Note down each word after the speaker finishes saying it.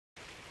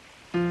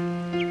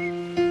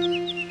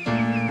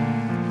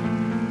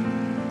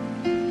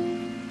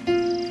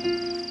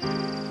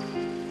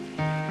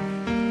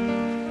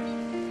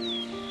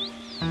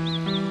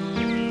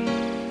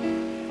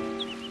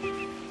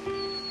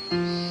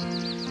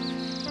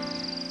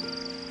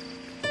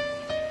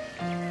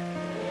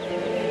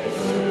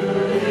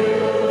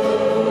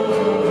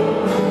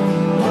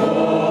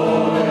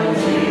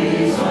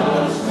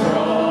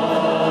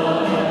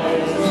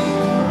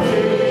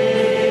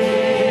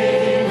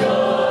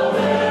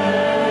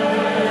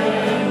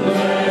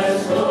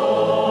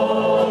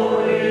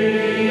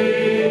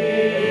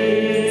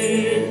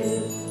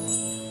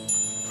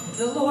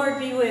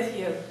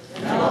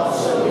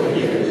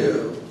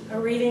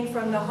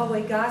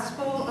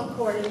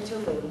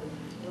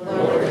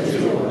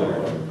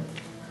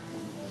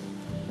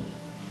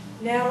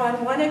Now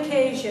on one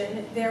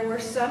occasion there were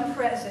some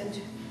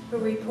present who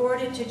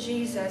reported to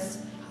Jesus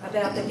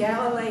about the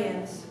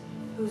Galileans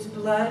whose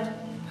blood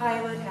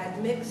Pilate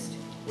had mixed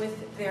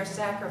with their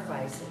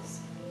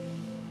sacrifices.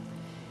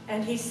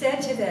 And he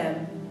said to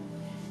them,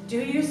 "Do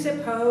you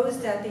suppose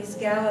that these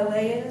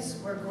Galileans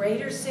were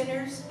greater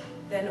sinners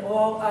than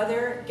all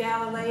other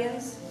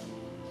Galileans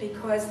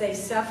because they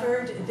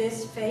suffered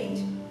this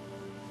fate?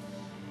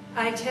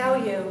 I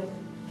tell you,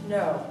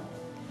 no.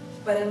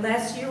 But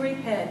unless you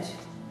repent,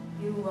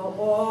 you will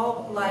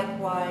all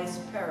likewise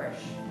perish.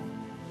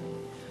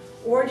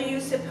 Or do you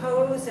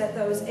suppose that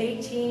those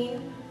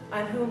 18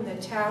 on whom the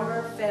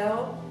tower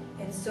fell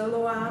in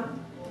Siloam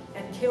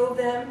and killed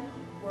them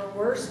were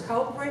worse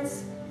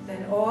culprits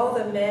than all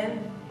the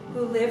men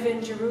who live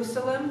in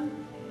Jerusalem?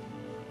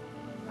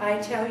 I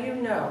tell you,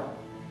 no.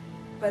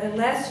 But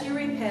unless you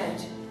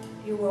repent,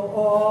 you will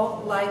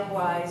all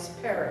likewise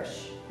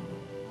perish."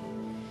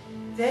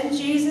 Then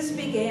Jesus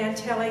began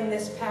telling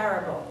this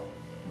parable.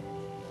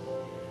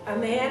 A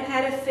man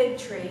had a fig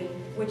tree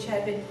which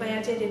had been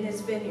planted in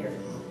his vineyard,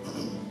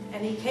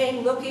 and he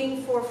came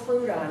looking for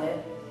fruit on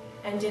it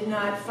and did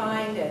not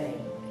find any.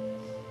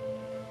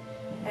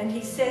 And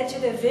he said to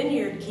the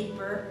vineyard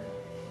keeper,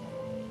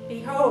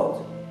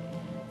 "Behold,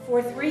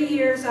 for 3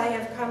 years I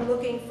have come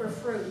looking for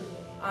fruit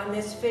on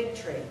this fig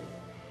tree,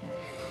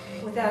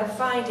 without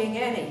finding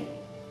any.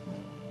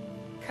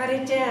 Cut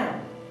it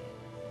down.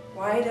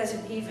 Why does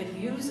it even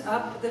use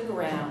up the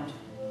ground?"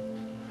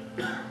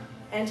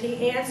 And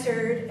he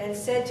answered and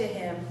said to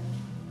him,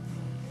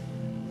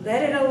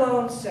 "Let it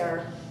alone,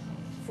 sir,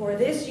 for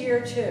this year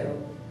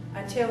too,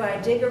 until I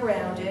dig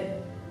around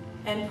it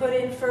and put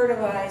in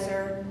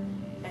fertilizer,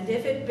 and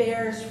if it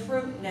bears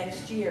fruit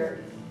next year,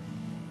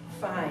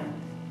 fine.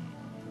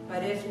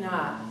 But if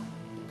not,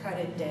 cut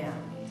it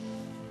down."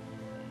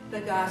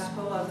 The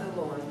Gospel of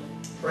the Lord.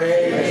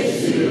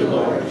 Praise to you,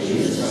 Lord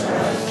Jesus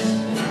Christ.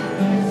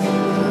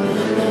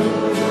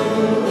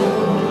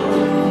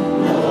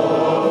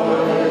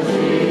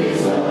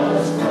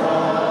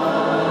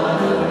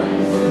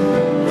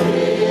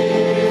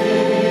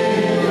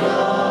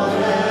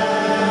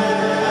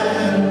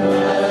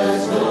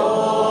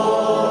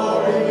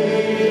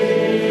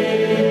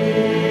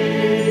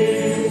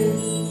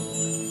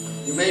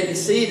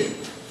 Seated.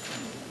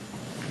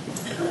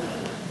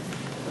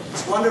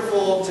 It's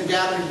wonderful to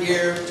gather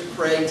here to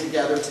pray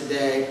together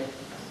today,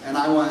 and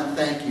I want to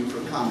thank you for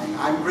coming.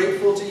 I'm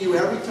grateful to you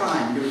every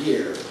time you're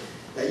here,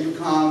 that you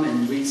come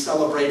and we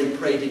celebrate and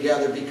pray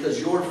together, because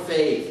your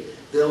faith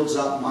builds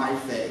up my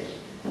faith.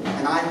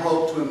 And I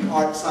hope to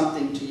impart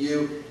something to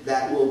you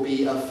that will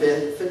be a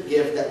fit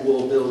gift that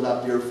will build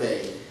up your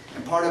faith.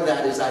 And part of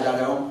that is that I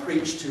don't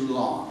preach too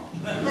long.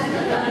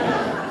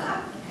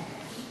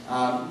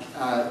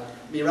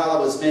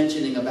 Mirella was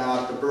mentioning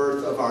about the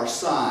birth of our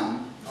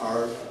son,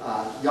 our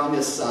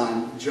youngest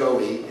son,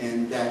 Joey,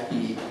 and that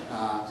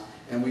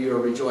and we are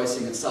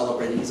rejoicing and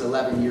celebrating. He's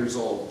 11 years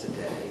old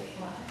today.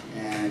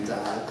 And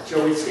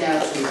Joey,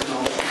 stand to his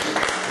moment.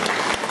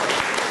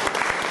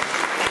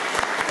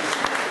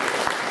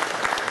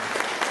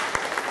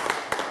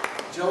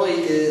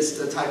 Joey is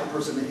the type of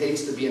person that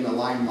hates to be in the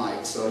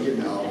limelight, so you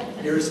know,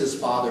 here's his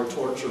father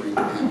torturing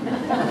him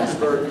on his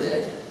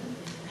birthday.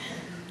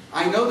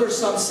 I know there's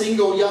some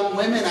single young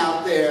women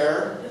out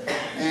there,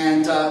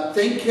 and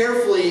think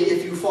carefully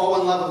if you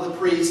fall in love with a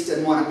priest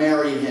and want to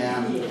marry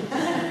him.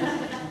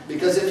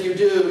 Because if you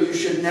do, you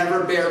should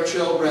never bear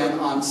children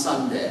on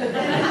Sunday.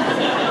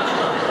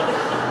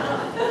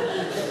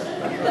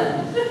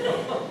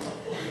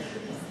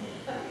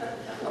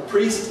 A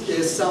priest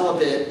is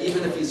celibate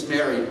even if he's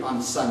married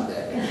on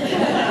Sunday.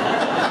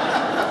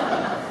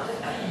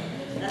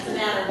 That's a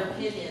matter of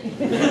opinion.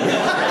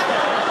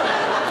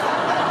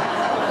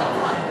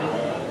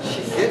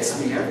 Hits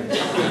me every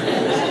time.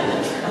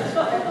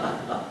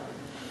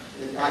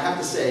 I have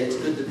to say, it's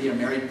good to be a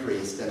married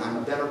priest, and I'm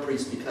a better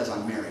priest because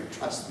I'm married.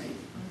 Trust me.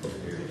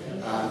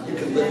 You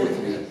can live with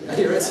me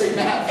here at St.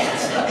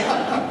 Matthew's.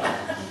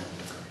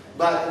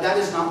 But that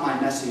is not my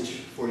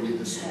message for you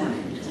this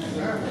morning,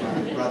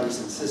 my brothers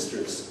and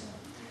sisters.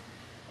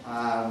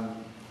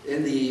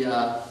 In the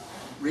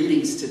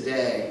readings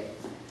today,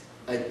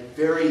 a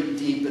very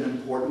deep and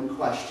important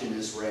question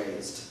is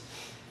raised.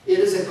 It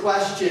is a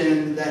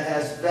question that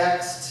has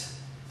vexed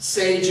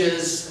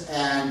sages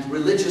and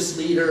religious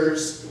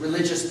leaders,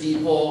 religious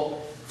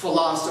people,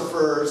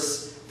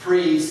 philosophers,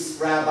 priests,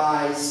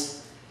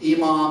 rabbis,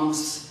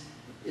 imams.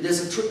 It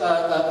is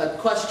a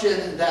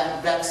question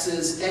that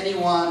vexes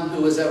anyone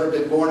who has ever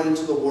been born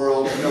into the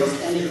world and knows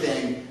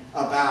anything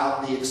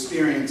about the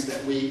experience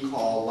that we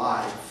call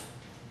life.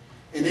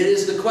 And it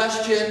is the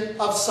question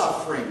of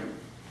suffering.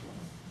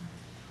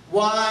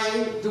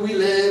 Why do we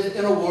live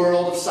in a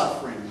world of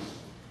suffering?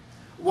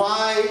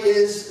 Why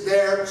is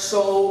there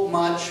so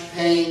much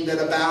pain that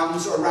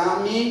abounds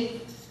around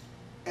me?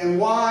 And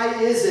why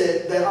is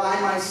it that I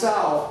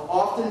myself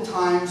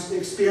oftentimes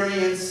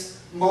experience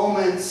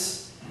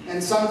moments,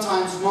 and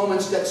sometimes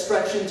moments that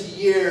stretch into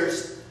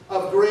years,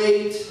 of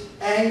great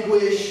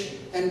anguish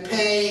and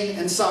pain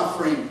and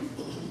suffering?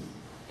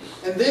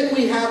 And then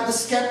we have the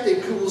skeptic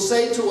who will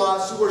say to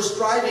us, who are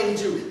striving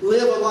to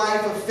live a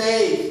life of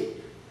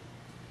faith,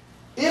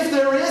 if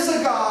there is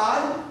a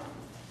God,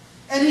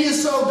 and He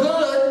is so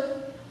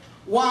good,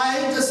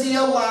 why does He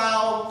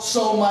allow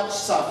so much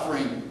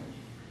suffering?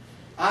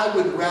 I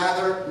would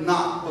rather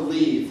not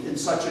believe in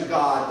such a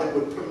God that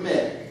would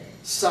permit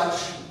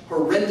such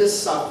horrendous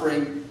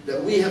suffering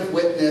that we have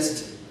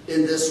witnessed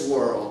in this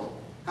world.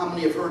 How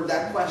many have heard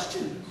that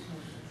question?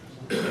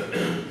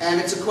 And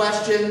it's a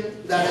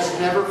question that is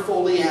never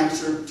fully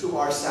answered to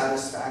our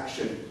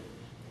satisfaction.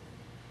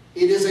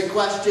 It is a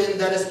question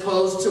that is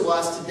posed to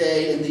us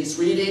today in these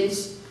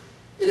readings.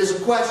 It is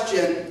a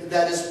question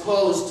that is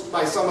posed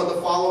by some of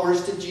the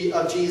followers of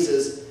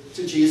Jesus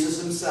to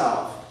Jesus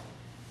Himself.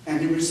 And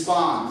He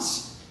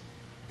responds.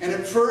 And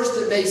at first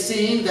it may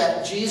seem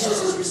that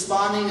Jesus is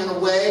responding in a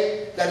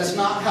way that is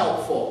not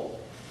helpful,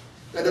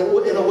 that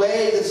in a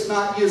way that's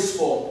not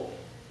useful.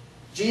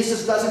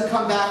 Jesus doesn't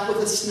come back with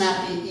a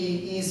snappy,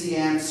 easy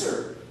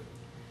answer.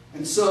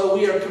 And so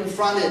we are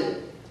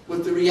confronted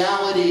with the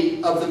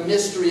reality of the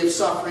mystery of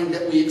suffering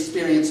that we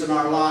experience in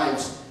our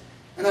lives.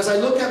 And as I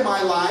look at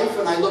my life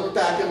and I look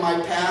back at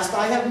my past,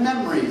 I have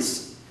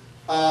memories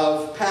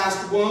of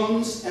past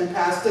wounds and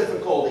past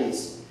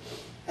difficulties.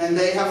 And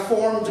they have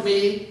formed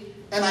me,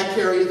 and I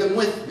carry them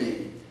with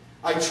me.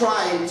 I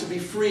try to be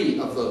free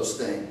of those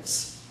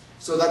things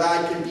so that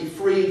I can be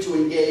free to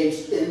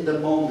engage in the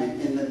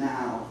moment, in the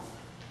now.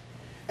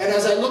 And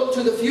as I look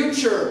to the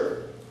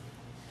future,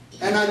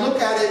 and I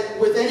look at it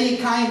with any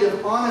kind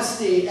of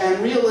honesty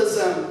and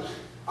realism,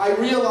 I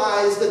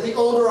realize that the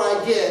older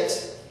I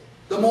get,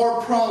 the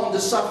more prone to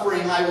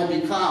suffering I will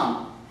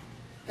become.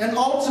 And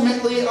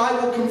ultimately, I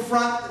will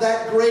confront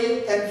that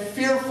great and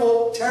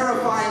fearful,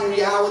 terrifying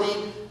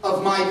reality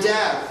of my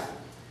death.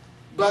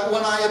 But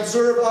when I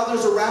observe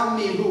others around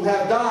me who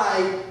have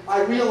died,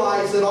 I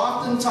realize that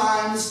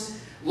oftentimes,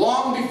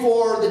 long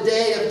before the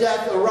day of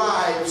death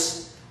arrives,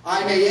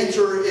 I may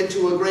enter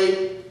into a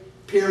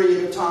great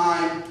period of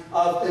time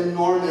of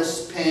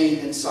enormous pain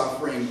and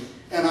suffering,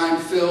 and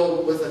I'm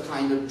filled with a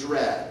kind of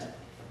dread.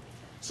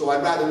 So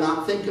I'd rather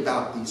not think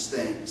about these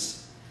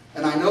things.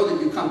 And I know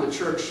that you come to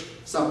church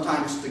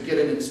sometimes to get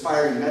an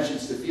inspiring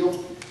message to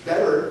feel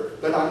better,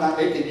 but I'm not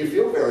making you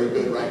feel very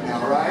good right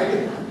now,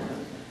 right?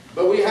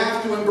 But we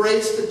have to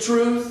embrace the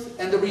truth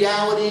and the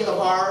reality of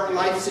our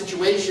life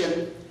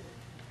situation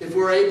if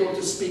we're able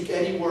to speak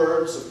any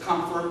words of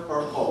comfort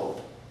or hope.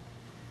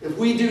 If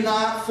we do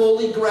not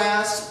fully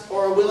grasp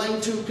or are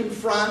willing to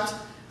confront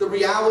the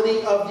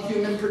reality of the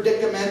human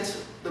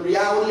predicament, the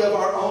reality of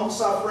our own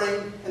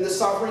suffering and the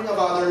suffering of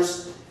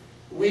others,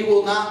 we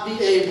will not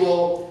be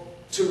able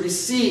to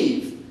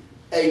receive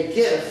a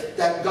gift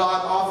that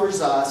God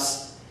offers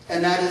us,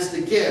 and that is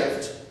the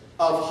gift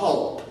of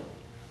hope.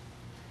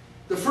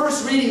 The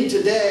first reading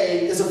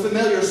today is a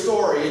familiar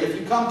story, and if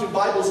you come to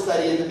Bible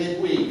study in the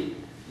midweek,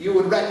 you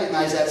would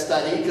recognize that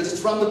study because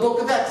it's from the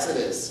book of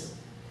Exodus.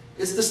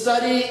 It's the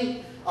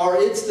study, or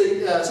it's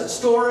the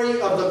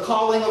story of the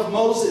calling of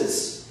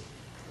Moses.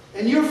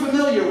 And you're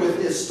familiar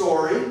with his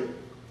story.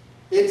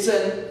 It's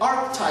an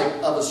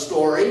archetype of a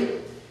story.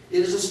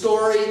 It is a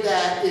story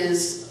that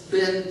has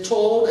been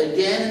told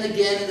again and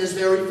again and is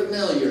very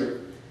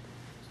familiar.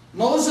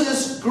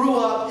 Moses grew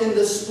up in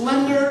the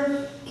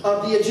splendor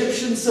of the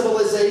Egyptian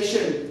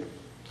civilization.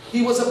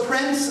 He was a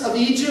prince of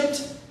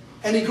Egypt,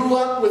 and he grew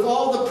up with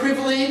all the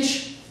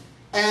privilege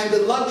and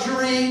the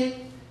luxury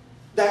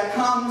that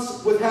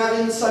comes with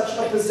having such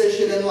a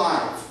position in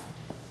life.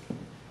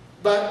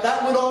 But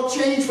that would all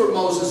change for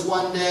Moses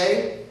one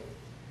day,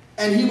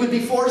 and he would be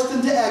forced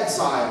into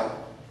exile.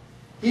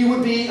 He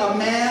would be a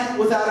man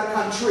without a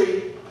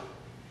country.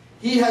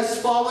 He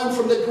has fallen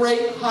from the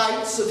great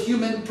heights of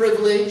human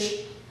privilege,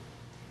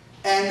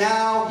 and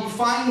now he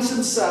finds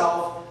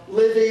himself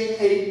living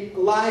a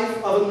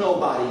life of a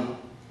nobody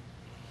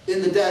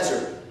in the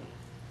desert.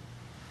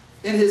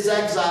 In his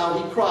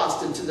exile, he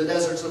crossed into the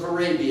deserts of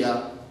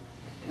Arabia,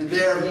 and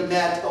there he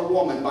met a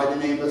woman by the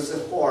name of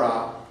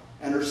Zipporah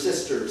and her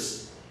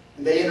sisters.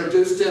 And they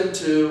introduced him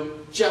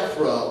to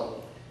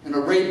Jethro, an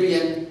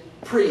Arabian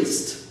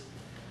priest.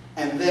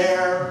 And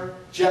there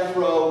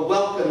Jethro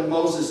welcomed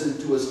Moses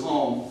into his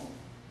home.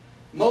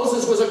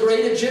 Moses was a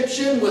great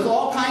Egyptian with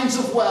all kinds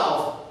of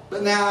wealth,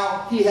 but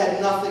now he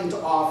had nothing to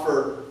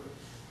offer.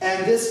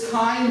 And this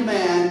kind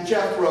man,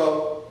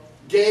 Jethro,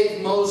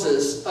 gave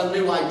Moses a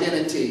new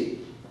identity.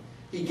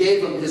 He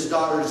gave him his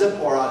daughter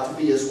Zipporah to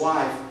be his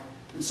wife.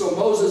 And so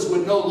Moses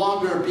would no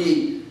longer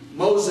be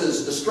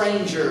Moses, the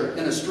stranger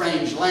in a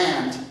strange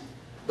land,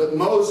 but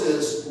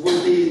Moses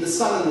would be the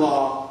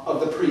son-in-law of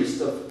the priest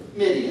of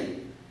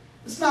Midian.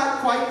 It's not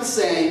quite the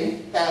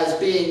same as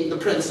being the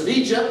prince of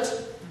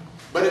Egypt,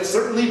 but it's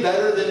certainly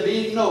better than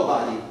being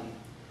nobody.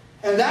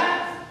 And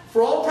that,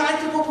 for all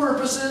practical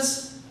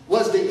purposes,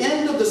 was the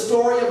end of the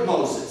story of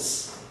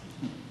Moses.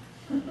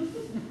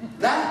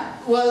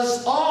 That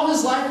was all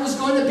his life was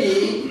going to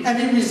be, and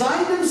he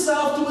resigned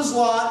himself to his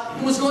lot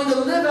and was going to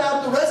live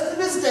out the rest of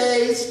his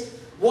days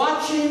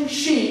watching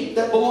sheep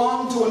that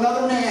belonged to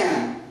another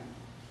man.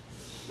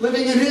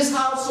 living in his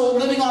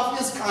household, living off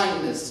his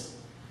kindness.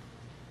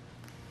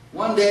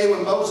 One day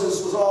when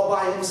Moses was all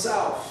by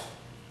himself,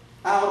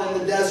 out in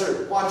the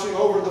desert, watching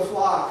over the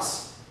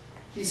flocks,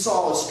 he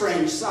saw a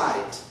strange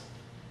sight.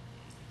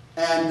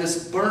 And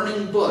this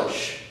burning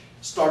bush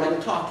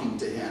started talking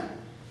to him.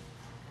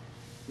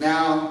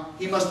 Now,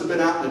 he must have been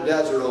out in the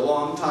desert a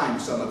long time,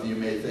 some of you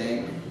may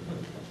think.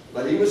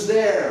 But he was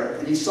there,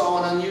 and he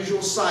saw an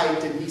unusual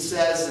sight, and he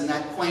says in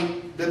that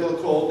quaint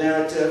biblical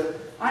narrative,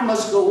 I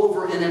must go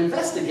over and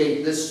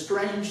investigate this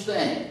strange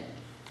thing.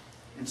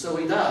 And so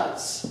he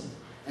does.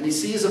 And he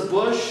sees a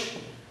bush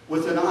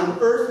with an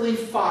unearthly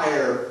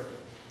fire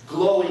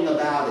glowing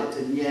about it,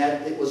 and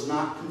yet it was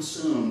not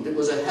consumed. It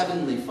was a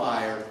heavenly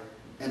fire.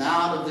 And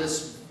out of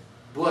this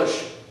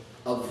bush,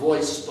 a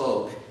voice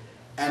spoke.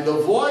 And the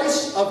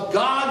voice of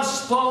God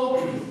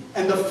spoke,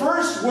 and the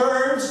first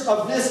words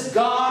of this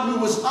God who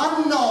was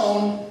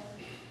unknown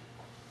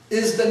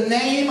is the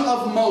name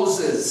of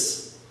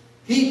Moses.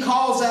 He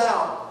calls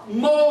out,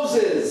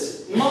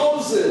 Moses,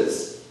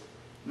 Moses.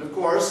 And of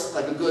course,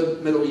 like a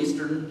good Middle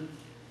Eastern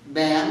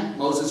man,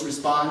 Moses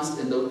responds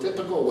in the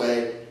typical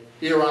way,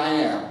 here I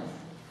am.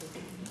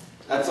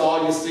 That's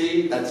all you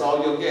see, that's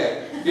all you'll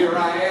get. Here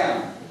I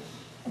am.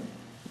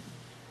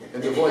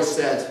 And the voice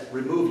said,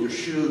 remove your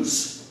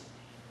shoes,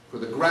 for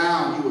the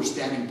ground you are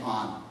standing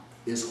upon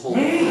is holy.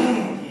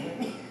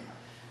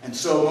 And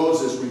so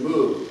Moses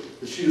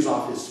removed the shoes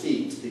off his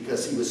feet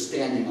because he was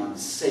standing on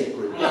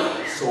sacred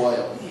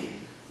soil.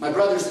 My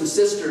brothers and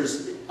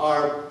sisters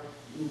are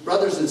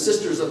brothers and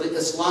sisters of the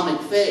Islamic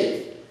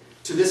faith.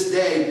 To this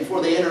day,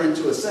 before they enter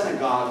into a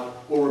synagogue,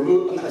 will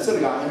remove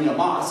a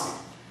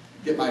mosque,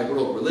 get my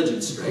world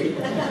religion straight.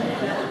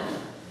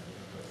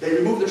 They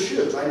remove their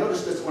shoes. I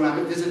noticed this when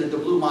I visited the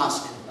Blue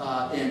Mosque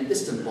in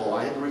Istanbul.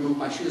 I had to remove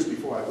my shoes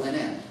before I went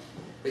in.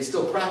 They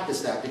still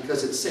practice that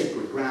because it's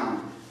sacred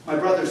ground. My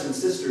brothers and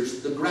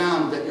sisters, the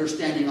ground that you're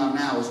standing on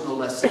now is no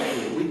less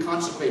sacred. We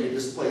consecrated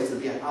this place to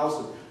be a house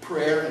of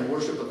prayer and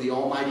worship of the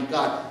Almighty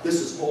God. This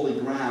is holy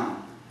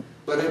ground.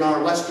 But in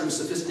our Western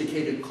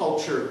sophisticated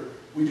culture,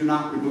 we do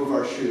not remove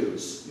our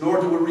shoes,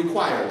 nor do we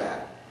require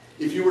that.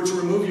 If you were to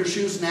remove your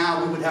shoes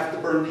now, we would have to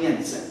burn the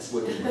incense,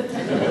 wouldn't we?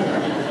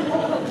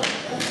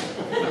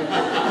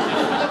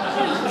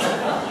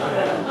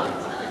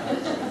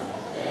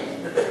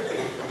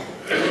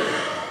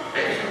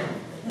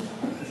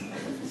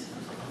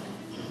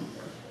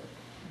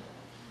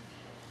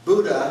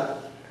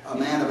 Buddha, a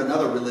man of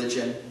another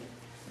religion,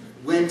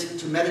 went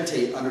to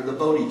meditate under the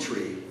Bodhi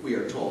tree, we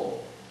are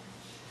told.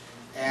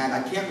 And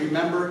I can't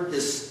remember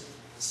his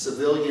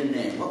civilian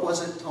name. What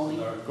was it, Tony?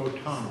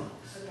 Gautama.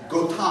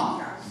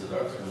 Gautama.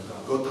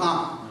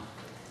 Gautama.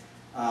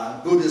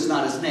 Buddha is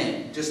not his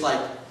name. Just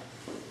like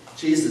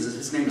Jesus,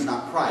 his name is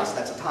not Christ.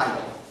 That's a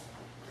title.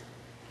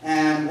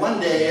 And one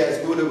day,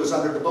 as Buddha was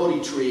under the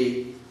Bodhi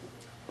tree,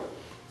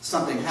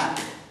 something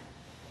happened.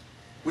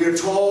 We are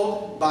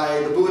told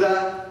by the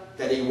Buddha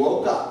that he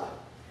woke up.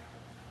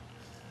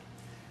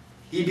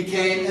 He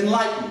became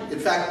enlightened. In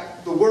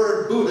fact, the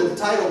word Buddha, the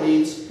title,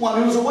 means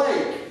one who's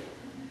awake.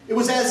 It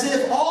was as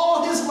if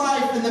all his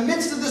life, in the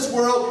midst of this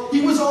world,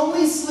 he was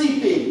only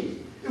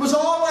sleeping. It was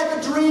all like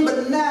a dream,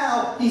 but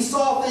now he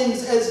saw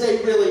things as they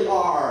really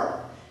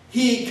are.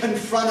 He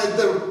confronted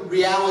the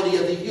reality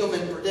of the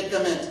human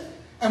predicament.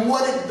 And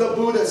what did the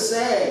Buddha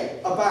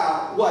say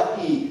about what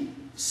he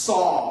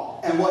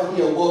saw and what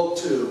he awoke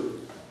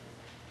to?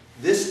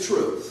 This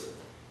truth,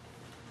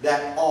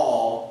 that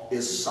all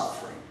is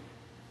suffering.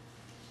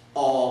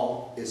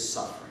 All is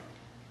suffering.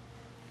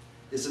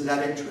 Isn't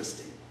that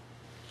interesting?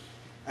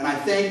 And I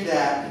think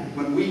that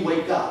when we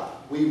wake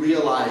up, we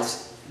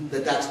realize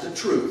that that's the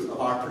truth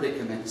of our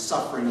predicament.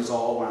 Suffering is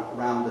all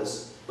around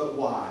us. But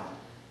why?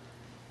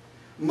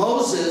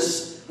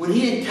 Moses, when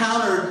he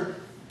encountered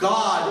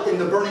God in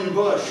the burning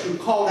bush, who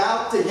called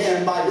out to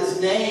him by his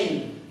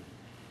name,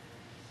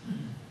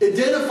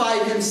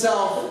 identified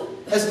himself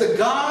as the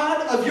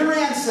God of your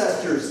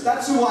ancestors.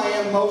 That's who I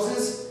am,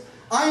 Moses.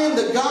 I am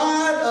the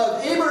God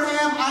of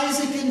Abraham,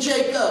 Isaac, and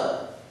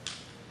Jacob.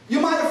 You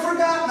might have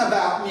forgotten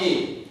about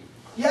me.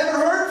 You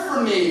haven't heard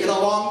from me in a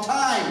long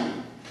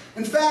time.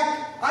 In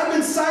fact, I've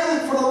been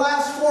silent for the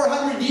last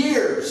 400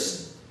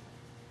 years.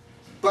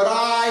 But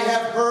I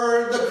have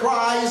heard the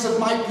cries of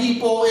my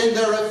people in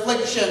their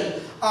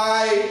affliction.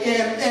 I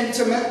am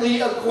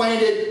intimately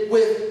acquainted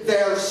with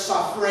their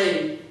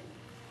suffering.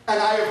 And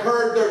I have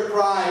heard their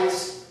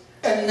cries.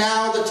 And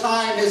now the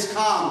time has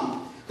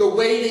come. The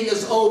waiting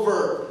is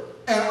over.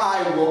 And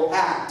I will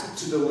act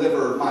to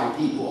deliver my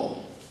people.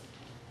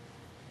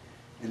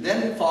 And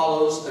then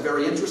follows a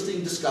very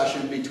interesting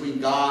discussion between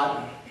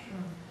God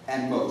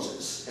and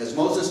Moses, as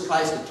Moses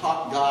tries to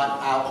talk God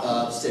out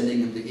of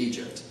sending him to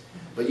Egypt.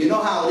 But you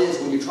know how it is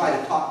when you try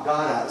to talk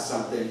God out of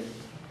something.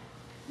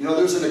 You know,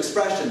 there's an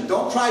expression,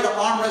 don't try to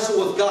arm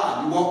wrestle with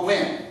God, you won't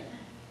win.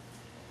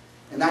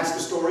 And that's the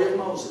story of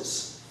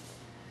Moses.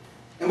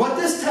 And what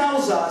this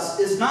tells us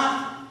is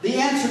not the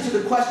answer to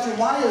the question,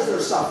 why is there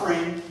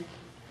suffering?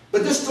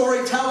 But this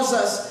story tells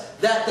us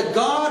that the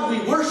God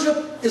we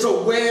worship is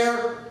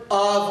aware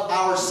of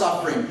our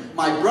suffering.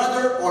 My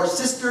brother or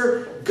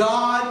sister,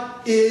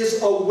 God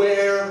is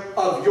aware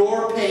of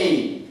your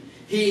pain.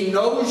 He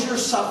knows your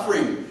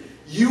suffering.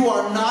 You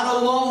are not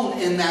alone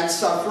in that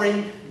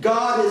suffering.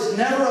 God has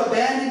never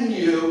abandoned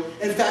you.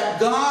 In fact,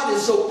 God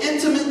is so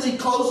intimately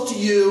close to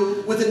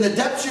you within the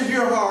depths of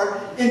your heart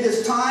in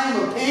this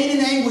time of pain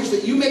and anguish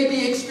that you may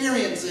be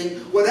experiencing,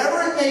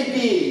 whatever it may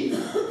be,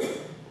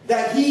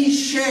 that He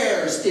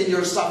shares in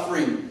your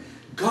suffering.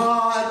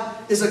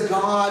 God is a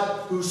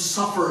God who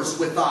suffers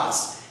with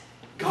us.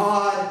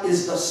 God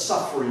is the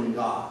suffering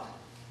God.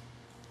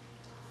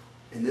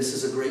 And this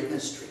is a great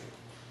mystery.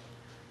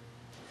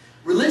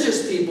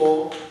 Religious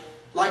people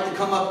like to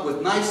come up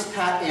with nice,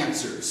 pat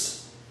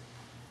answers.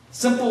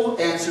 Simple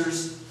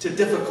answers to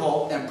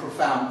difficult and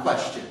profound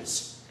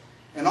questions.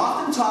 And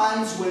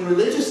oftentimes when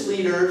religious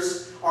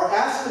leaders are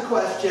asked the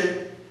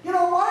question,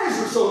 why is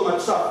there so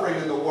much suffering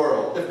in the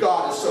world if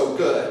God is so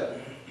good?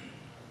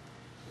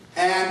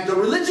 And the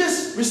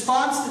religious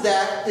response to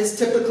that is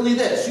typically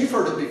this. You've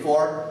heard it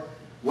before.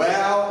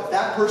 Well, if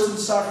that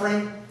person's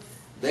suffering,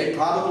 they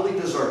probably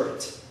deserve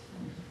it.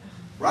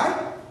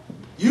 Right?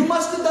 You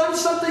must have done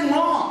something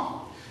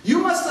wrong. You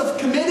must have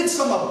committed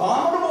some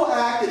abominable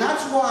act, and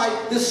that's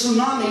why this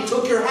tsunami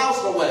took your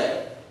house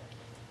away.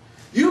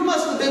 You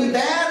must have been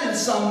bad in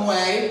some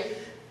way.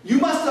 You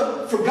must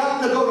have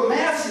forgotten to go to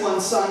Mass one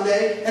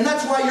Sunday, and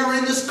that's why you're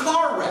in this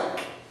car wreck.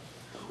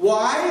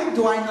 Why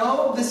do I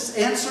know this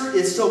answer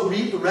is so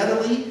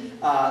readily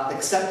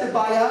accepted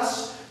by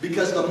us?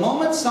 Because the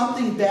moment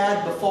something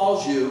bad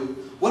befalls you,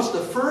 what's the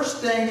first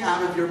thing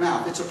out of your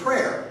mouth? It's a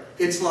prayer.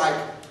 It's like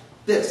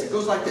this. It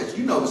goes like this.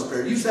 You know this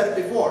prayer. You've said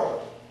it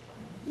before.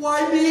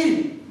 Why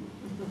me?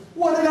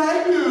 What did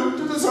I do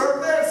to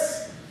deserve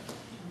this?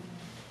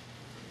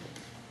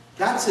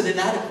 That's an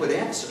inadequate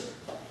answer.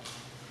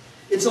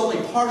 It's only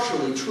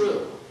partially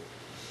true.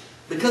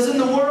 Because in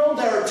the world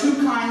there are two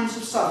kinds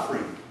of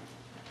suffering.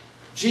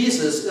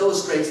 Jesus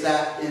illustrates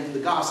that in the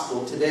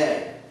gospel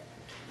today.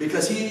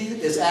 Because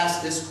he is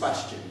asked this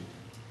question.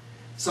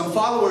 Some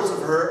followers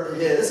of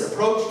his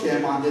approached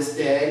him on this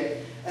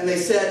day, and they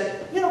said,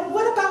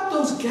 what about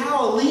those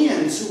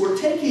Galileans who were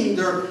taking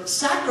their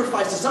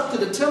sacrifices up to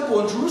the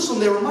temple in Jerusalem?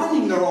 They were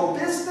minding their own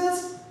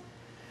business.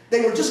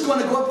 They were just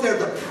going to go up there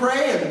to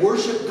pray and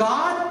worship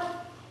God.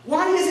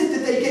 Why is it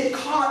that they get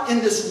caught in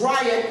this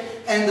riot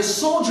and the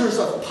soldiers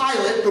of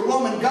Pilate, the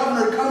Roman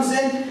governor, comes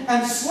in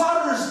and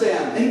slaughters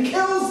them and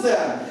kills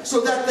them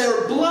so that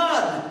their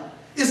blood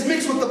is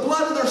mixed with the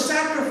blood of their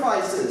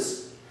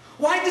sacrifices?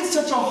 Why did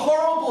such a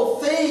horrible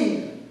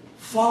thing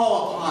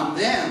fall upon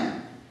them?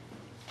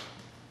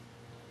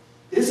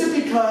 Is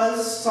it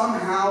because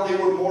somehow they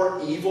were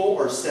more evil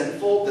or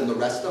sinful than the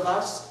rest of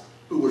us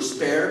who were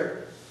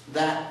spared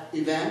that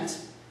event?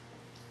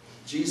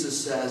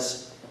 Jesus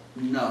says,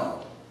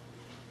 no.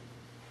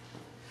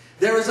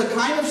 There is a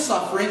kind of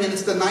suffering, and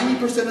it's the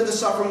 90% of the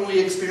suffering we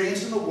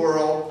experience in the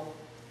world,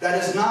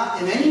 that is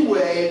not in any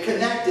way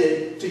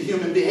connected to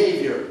human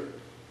behavior.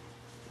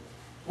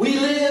 We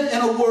live in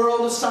a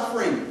world of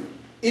suffering.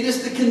 It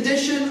is the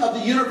condition of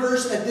the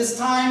universe at this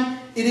time.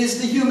 It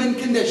is the human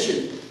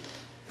condition.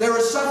 There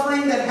is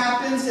suffering that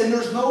happens and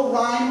there's no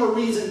rhyme or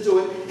reason to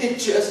it. It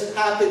just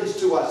happens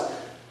to us.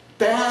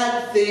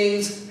 Bad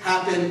things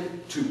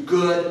happen to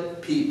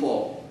good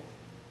people.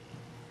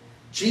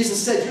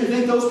 Jesus said, do you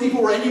think those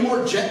people were any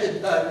more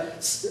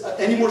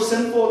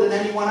sinful than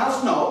anyone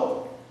else?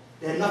 No.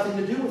 They had nothing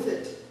to do with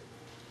it.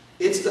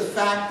 It's the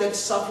fact that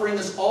suffering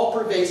is all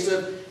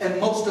pervasive and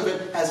most of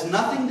it has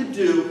nothing to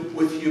do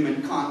with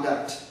human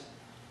conduct.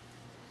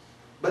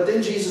 But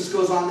then Jesus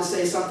goes on to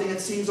say something that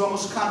seems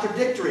almost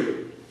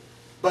contradictory.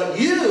 But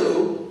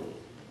you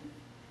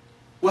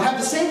will have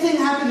the same thing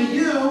happen to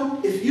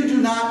you if you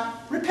do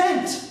not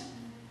repent.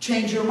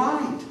 Change your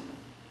mind.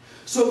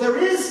 So there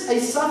is a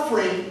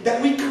suffering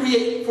that we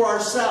create for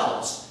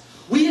ourselves.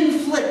 We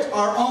inflict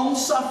our own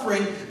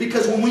suffering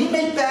because when we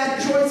make bad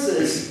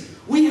choices,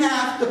 we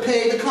have to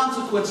pay the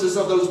consequences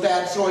of those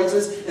bad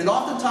choices, and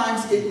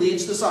oftentimes it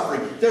leads to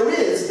suffering. There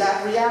is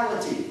that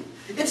reality.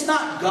 It's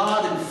not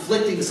God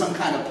inflicting some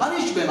kind of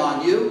punishment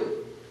on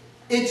you.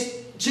 It's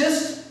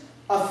just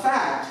a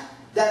fact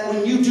that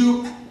when you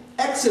do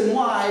X and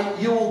Y,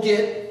 you will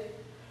get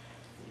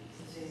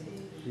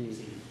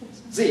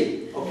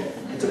Z. Okay,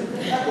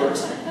 that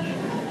works.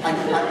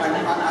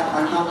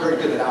 I'm not very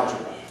good at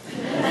algebra.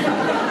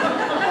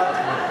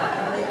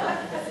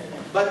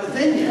 But the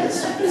thing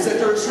is that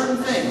there are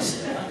certain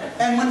things.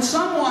 And when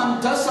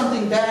someone does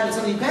something bad and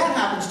something bad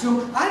happens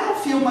to them, I don't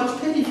feel much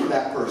pity for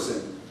that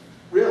person.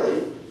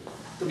 Really,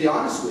 to be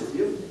honest with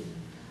you.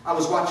 I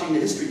was watching the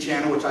History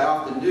Channel, which I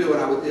often do,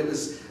 and it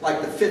was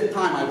like the 5th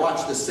time I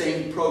watched the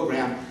same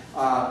program,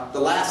 The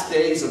Last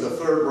Days of the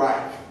Third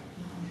Reich.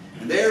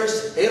 And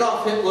there's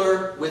Adolf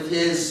Hitler with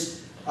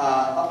his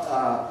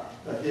last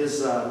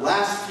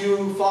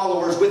few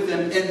followers with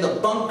him in the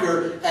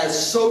bunker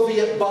as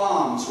Soviet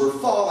bombs were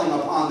falling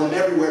upon them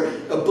everywhere,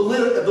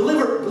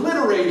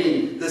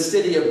 obliterating the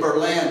city of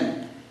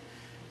Berlin.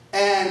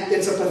 And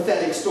it's a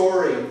pathetic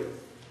story.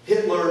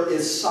 Hitler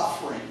is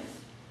suffering.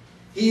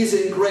 He's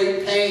in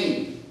great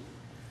pain.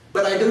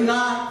 But I do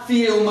not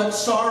feel much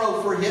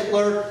sorrow for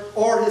Hitler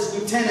or his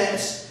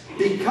lieutenants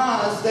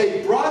because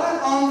they brought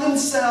it on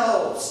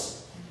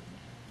themselves.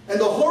 And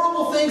the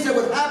horrible things that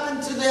would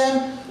happen to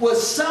them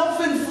was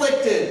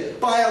self-inflicted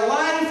by a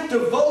life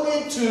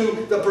devoted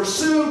to the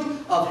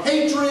pursuit of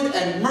hatred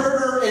and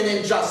murder and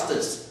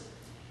injustice.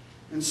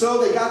 And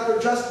so they got their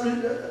just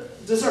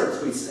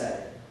deserts, we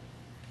say.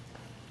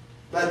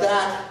 But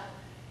that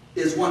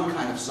is one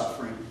kind of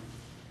suffering.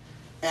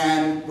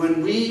 And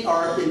when we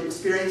are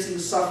experiencing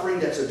suffering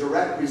that's a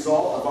direct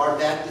result of our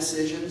bad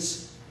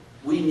decisions,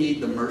 we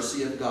need the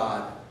mercy of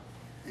God.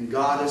 And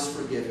God is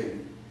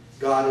forgiving.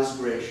 God is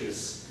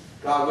gracious.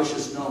 God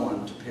wishes no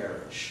one to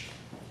perish.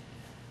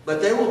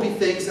 But there will be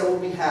things that will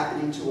be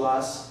happening to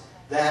us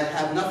that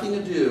have nothing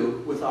to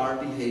do with our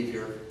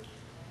behavior.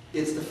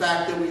 It's the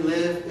fact that we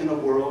live in a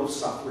world of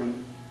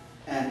suffering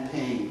and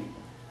pain.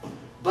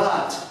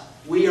 But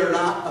we are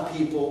not a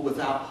people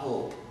without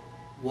hope.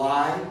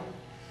 Why?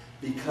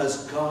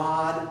 Because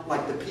God,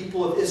 like the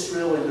people of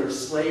Israel in their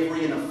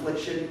slavery and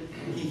affliction,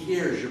 He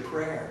hears your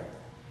prayer.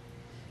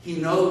 He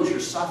knows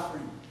your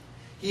suffering.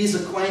 He's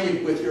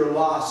acquainted with your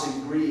loss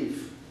and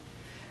grief.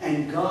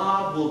 And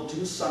God will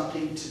do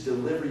something to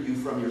deliver you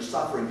from your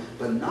suffering,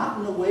 but not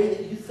in the way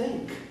that you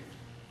think.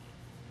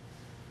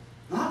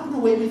 Not in the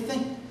way we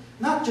think.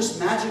 Not just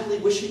magically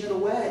wishing it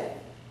away.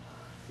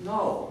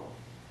 No.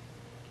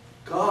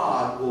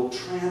 God will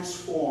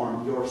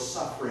transform your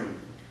suffering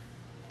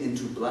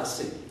into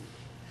blessing.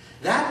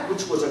 That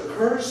which was a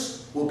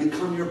curse will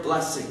become your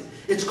blessing.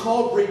 It's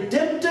called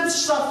redemptive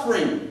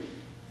suffering.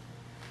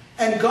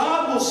 And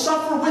God will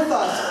suffer with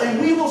us,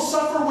 and we will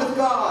suffer with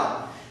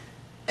God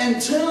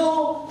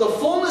until the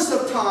fullness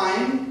of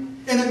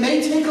time, and it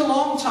may take a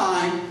long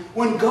time,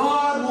 when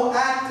God will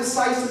act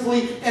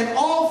decisively and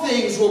all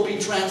things will be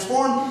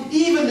transformed,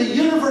 even the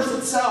universe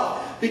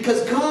itself,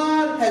 because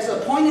God has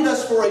appointed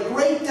us for a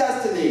great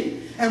destiny.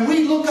 And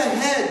we look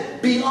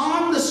ahead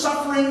beyond the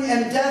suffering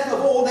and death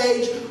of old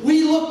age.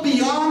 We look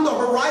beyond the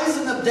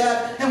horizon of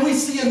death and we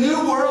see a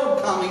new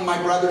world coming,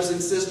 my brothers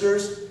and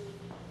sisters.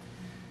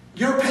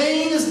 Your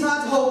pain is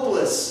not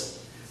hopeless.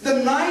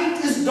 The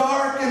night is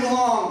dark and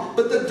long,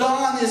 but the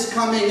dawn is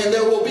coming and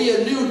there will be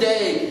a new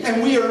day.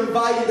 And we are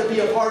invited to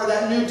be a part of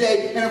that new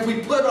day. And if we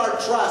put our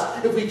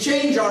trust, if we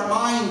change our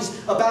minds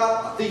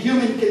about the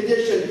human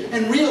condition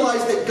and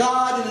realize that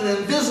God in an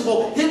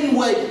invisible, hidden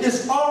way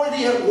is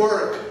already at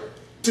work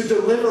to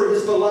deliver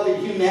His beloved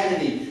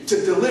humanity,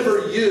 to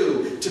deliver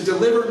you, to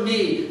deliver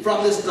me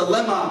from this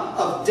dilemma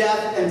of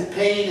death and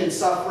pain and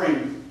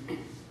suffering.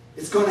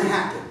 It's going to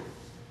happen.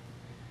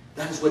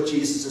 That is what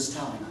Jesus is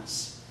telling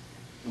us.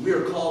 And we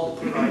are called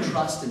to put our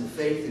trust and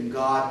faith in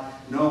God,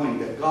 knowing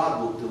that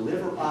God will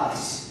deliver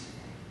us,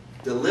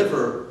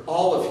 deliver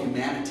all of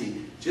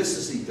humanity, just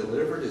as He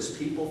delivered His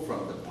people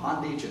from the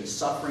bondage and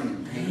suffering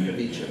and pain of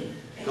Egypt.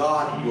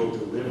 God will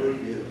deliver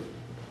you.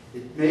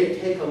 It may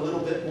take a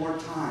little bit more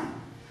time.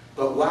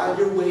 But while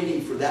you're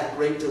waiting for that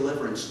great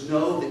deliverance,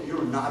 know that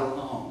you're not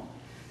alone.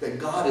 That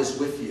God is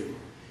with you.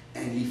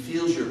 And He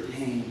feels your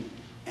pain.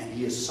 And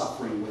He is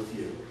suffering with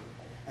you.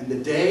 And the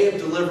day of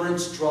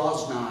deliverance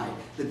draws nigh.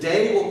 The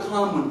day will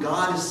come when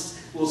God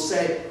will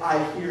say,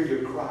 I hear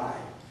your cry.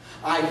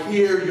 I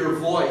hear your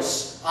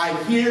voice. I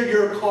hear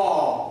your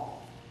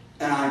call.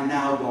 And I'm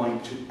now going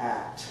to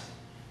act.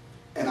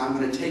 And I'm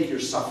going to take your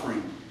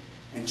suffering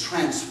and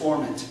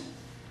transform it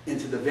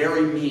into the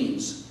very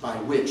means by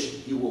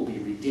which you will be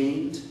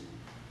redeemed,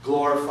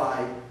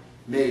 glorified,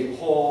 made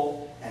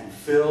whole, and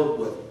filled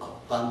with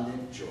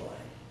abundant joy.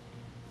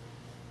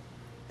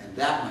 And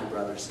that, my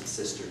brothers and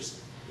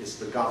sisters, is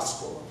the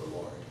gospel of the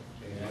Lord.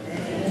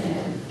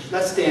 Amen.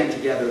 Let's stand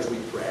together as we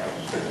pray.